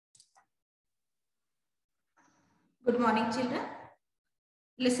Good morning, children.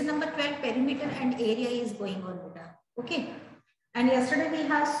 Lesson number 12, perimeter and area is going on, beta. Okay. And yesterday we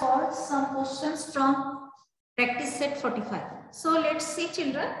have solved some questions from practice set 45. So let's see,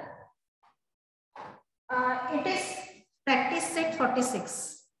 children. It is practice set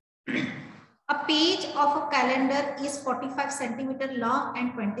 46. A page of a calendar is 45 centimeter long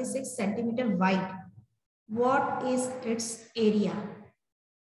and 26 centimeter wide. What is its area?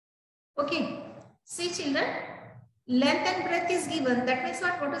 Okay. See, children. Length and breadth is given. That means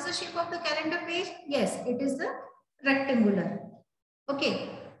what? What is the shape of the calendar page? Yes, it is the rectangular. Okay.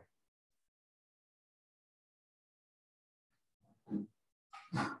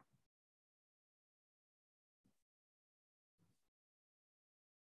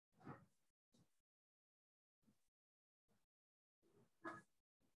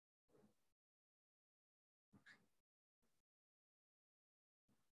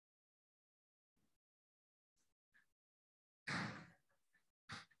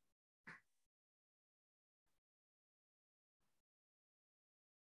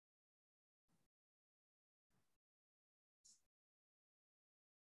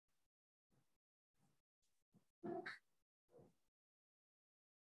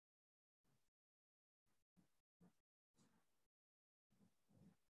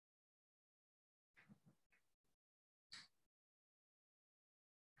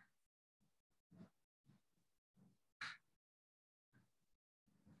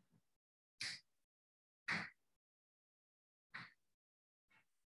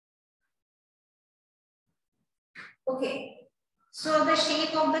 Okay. So the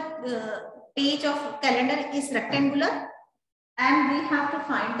shape of the page of calendar is rectangular and we have to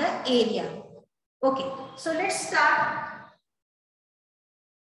find the area. Okay. So let's start.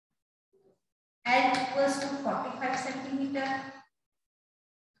 L equals to 45 centimeter.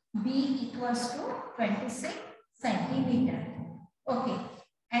 B equals to 26 centimeter. Okay.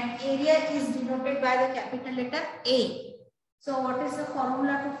 And area is denoted by the capital letter A. So what is the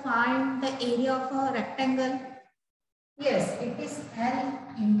formula to find the area of a rectangle? Yes, it is L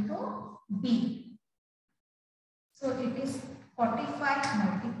into B. So it is 45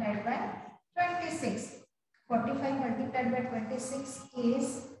 multiplied by 26. 45 multiplied by 26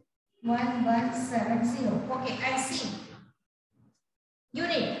 is 1170. Okay, and see.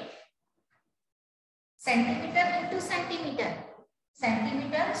 Unit. Centimeter into centimeter.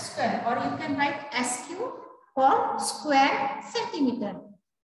 Centimeter square, or you can write SQ for square centimeter.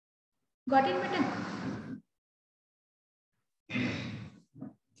 Got it, madam?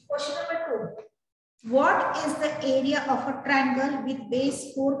 Question number 2. What is the area of a triangle with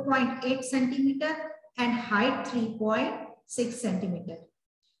base 4.8 centimeter and height 3.6 centimeter?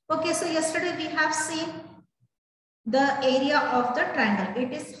 Okay, so yesterday we have seen the area of the triangle.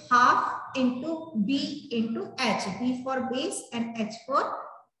 It is half into B into H. B for base and H for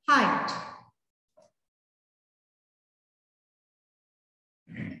height.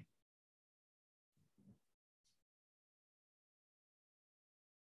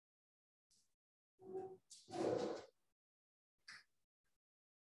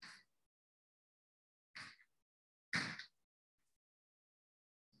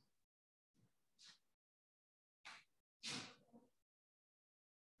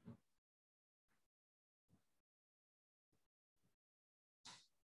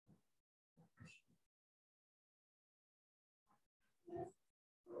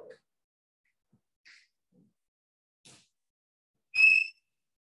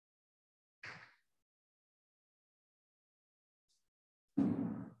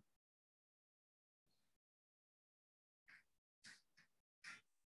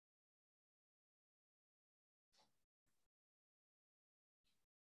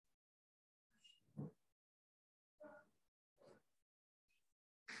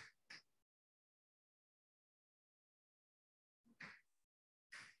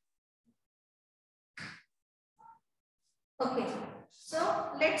 Okay, so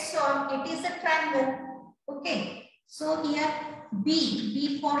let's solve. It is a triangle. Okay, so here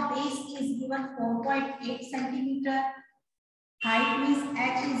B for base is given 4.8 centimeter. Height means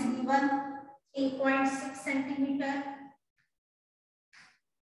H is given 8.6 centimeter.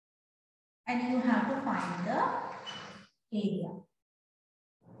 And you have to find the area.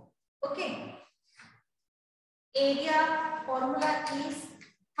 Okay. Area formula is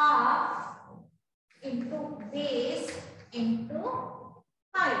half into base into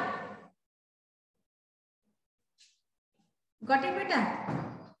height. Got it, beta?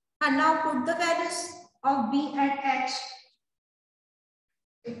 And now put the values of B and H.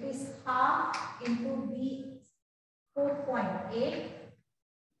 It is half into B 4.8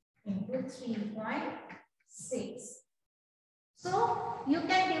 into 3.6. So you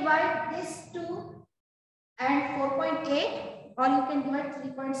can divide this 2 and 4.8, or you can divide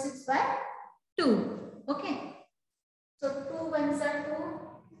 3.6 by 2. Okay. So 2 ones are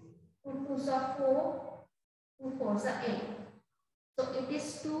 2, 2 twos are 4, 2 fours are 8. So it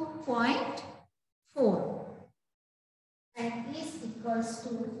is 2.4 and is equals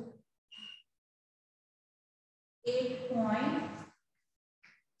to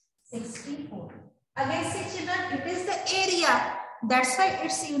 8.64. Again, see children, it is the area. That's why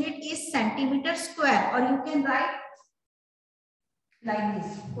its unit is centimeter square, or you can write like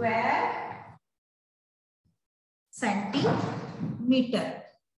this: square centimeter.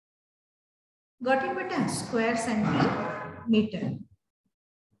 Got it, beta? Square centimeter.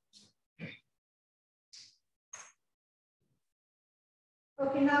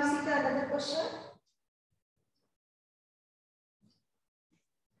 Okay, now see the other question.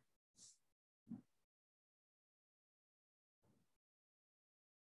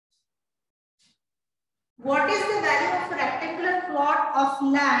 What is the value of a rectangular plot of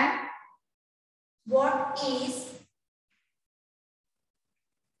land? What is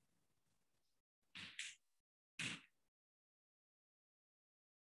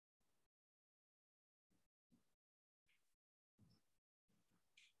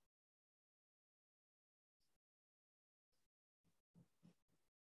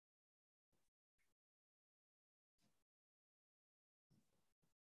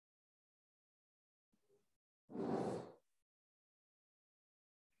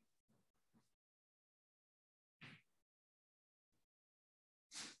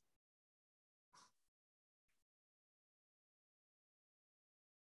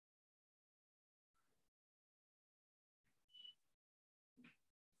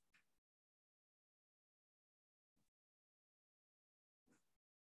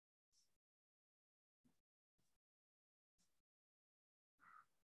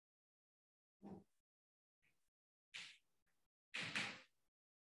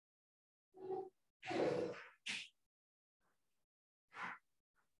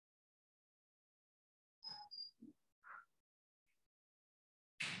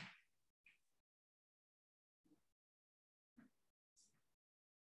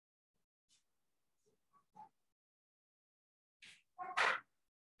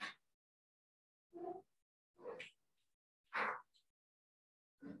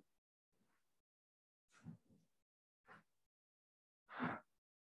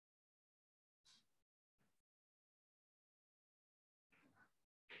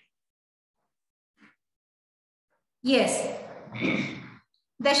yes?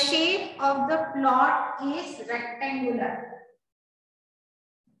 The shape of the plot is rectangular.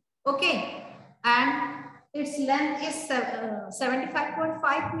 Okay, and its length is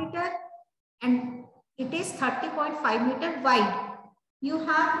 75.5 meter and it is 30.5 meter wide. You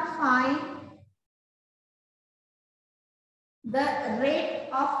have to find the rate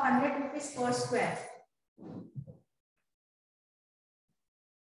of 100 rupees per square.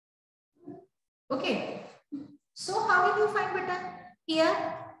 Okay, so how will you find beta? Here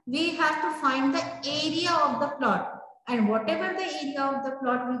we have to find the area of the plot, and whatever the area of the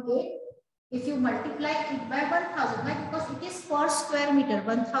plot we get, if you multiply it by 1000, right? Because it is per square meter,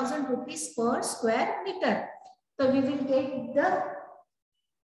 1000 rupees per square meter. So we will get the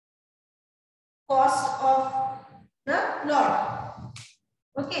cost of the plot.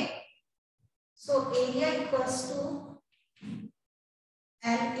 Okay. So area equals to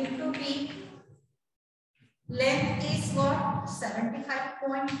L into B. Length is what?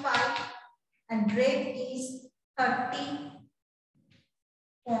 75.5 and breadth is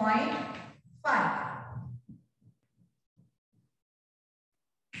 30.5.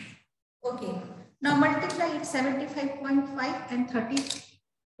 Okay. Now multiply it 75.5 and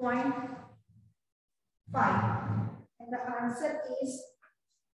 30.5. And the answer is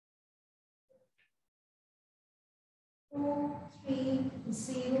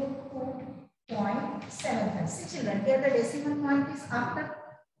 2302.75. See children, here the decimal point is after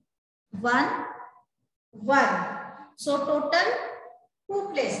 1, 1. So total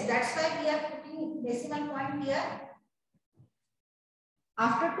 2 place. That's why we are putting decimal point here.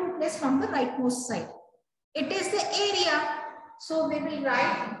 After 2 place from the rightmost side. It is the area. So we will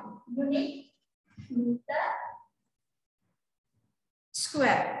write unit meter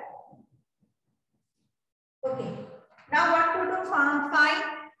square. Okay. Now what to do? Find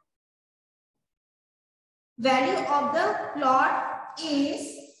value of the plot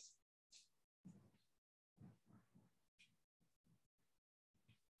is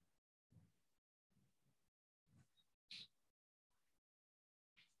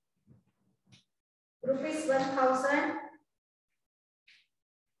rupees 1000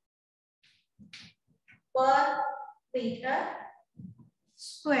 per meter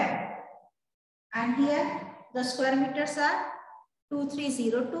square. And here the square meters are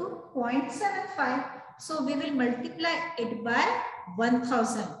 2302.75. So we will multiply it by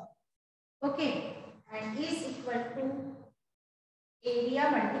 1000. Okay. And is equal to area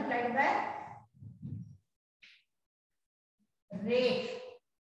multiplied by rate.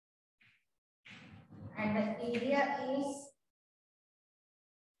 And the area is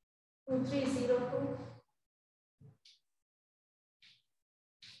 2302.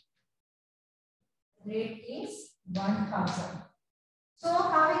 Rate is 1000. So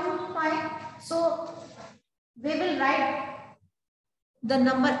how we will find? So we will write the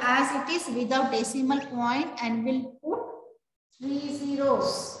number as it is without decimal point and will put 3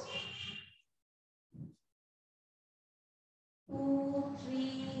 zeros.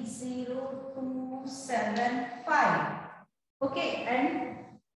 230275. Okay, and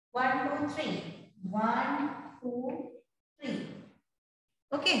 1, 2, 3. 1, 2, 3.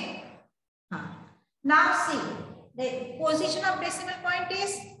 Okay. Now see, the position of decimal point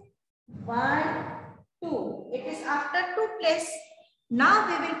is 1, 2. It is after 2 place. Now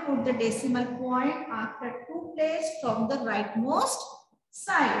we will put the decimal point after 2 place from the rightmost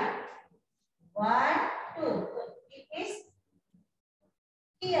side. 1, 2. So it is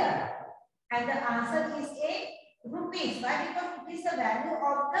here. And the answer is in rupees. Why? Because it is the value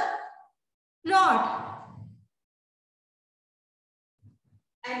of the plot.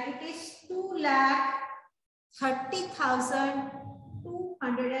 And it is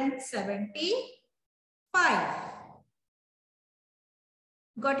 2,30,275.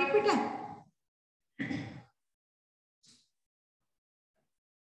 Got it, Peter?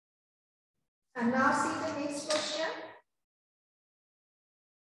 And now see the next question.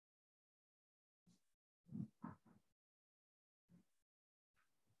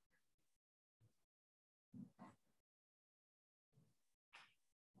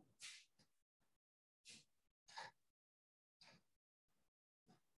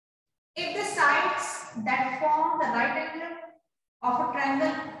 If the sides that form the right angle of a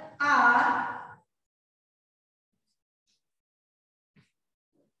triangle are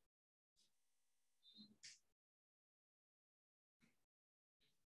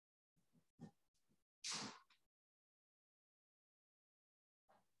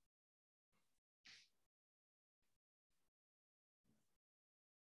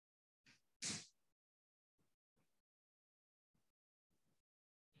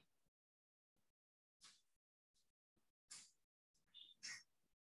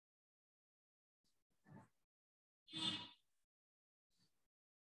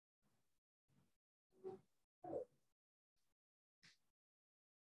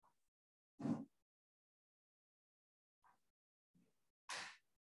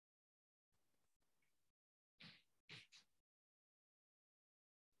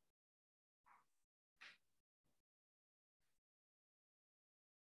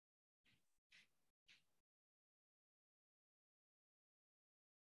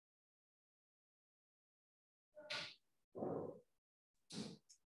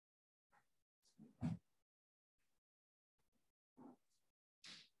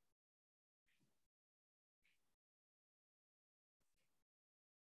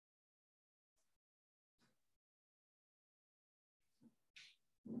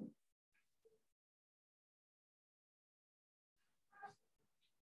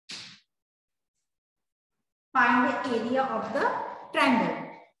find the area of the triangle.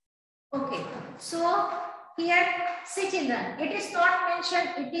 Okay, so here, see children, it is not mentioned,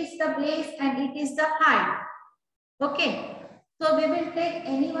 it is the base and it is the height. Okay, so we will take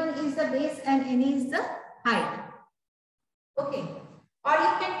any one is the base and any is the height. Okay, or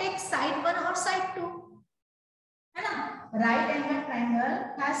you can take side 1 or side 2. Right angle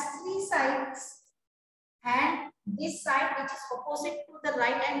triangle has 3 sides and this side which is opposite to the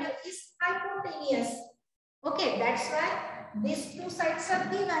right angle is hypotenuse. Okay, that's why these 2 sides are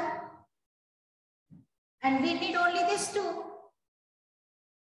given. And we need only these 2.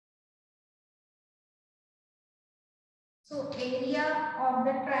 So area of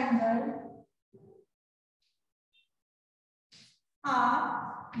the triangle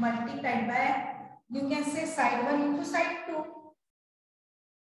half multiplied by, you can say side 1 into side 2.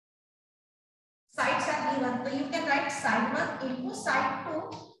 Sides are given. So you can write side 1 into side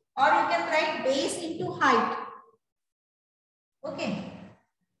 2 or you can write base into height. Okay.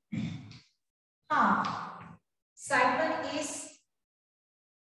 Side 1 is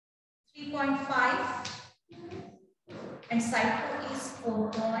 3.5 and side 2 is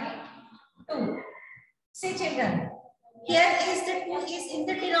 4.2. See children, here is the 2 is in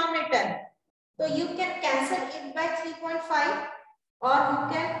the denominator. So you can cancel it by 3.5 or you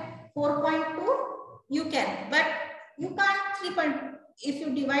can 4.2, you can, but you can't 3. If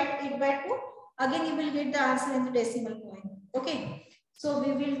you divide it by 2, again you will get the answer in the decimal point. Okay, so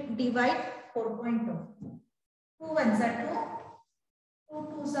we will divide 4.2. 2 ones are 2, 2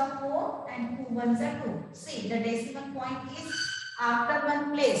 twos are 4 and 2 ones are 2. See, the decimal point is after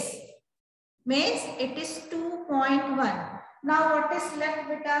one place. Means it is 2.1. Now what is left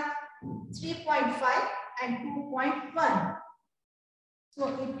with a 3.5 and 2.1. So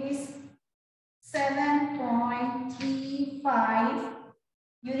it is 7.35.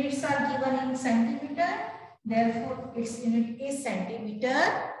 Units are given in centimeter. Therefore, its unit is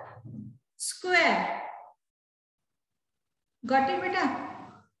centimeter square. Got it, beta?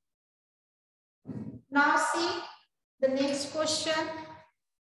 Now see the next question.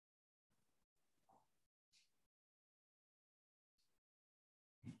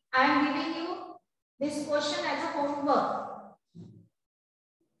 I am giving you this question as a homework.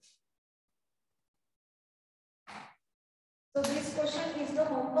 So this question is the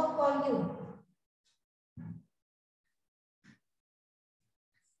homework for you.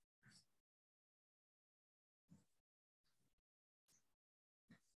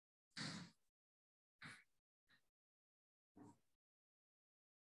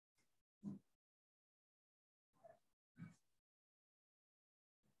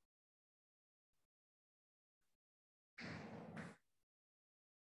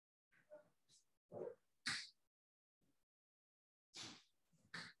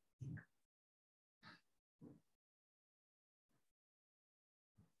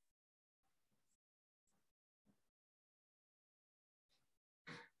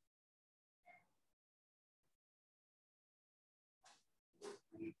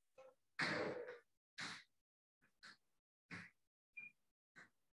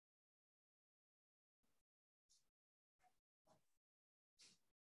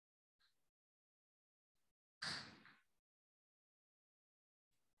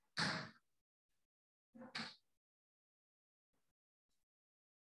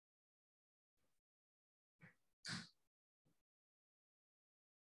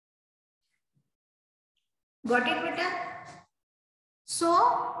 Got it, beta? So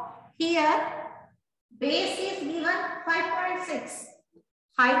here base is given 5.6,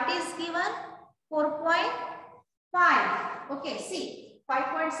 height is given 4.5. Okay, see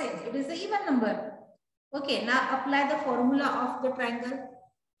 5.6. It is the even number. Okay, now apply the formula of the triangle.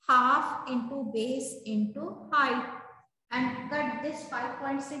 Half into base into height and cut this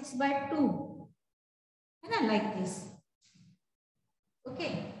 5.6 by 2. And I like this.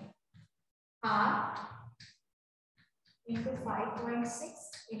 Okay, half into 5.6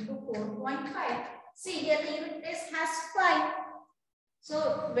 into 4.5. See here the unit place has 5.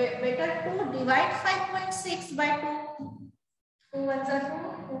 So better to divide 5.6 by 2. 2 ones are 2,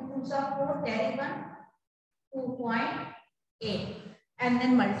 2 twos are 4, carry 1, 2.8. And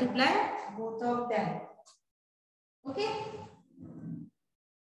then multiply both of them. Okay.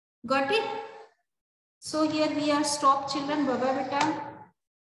 Got it? So here we are stop children. Bye bye beta.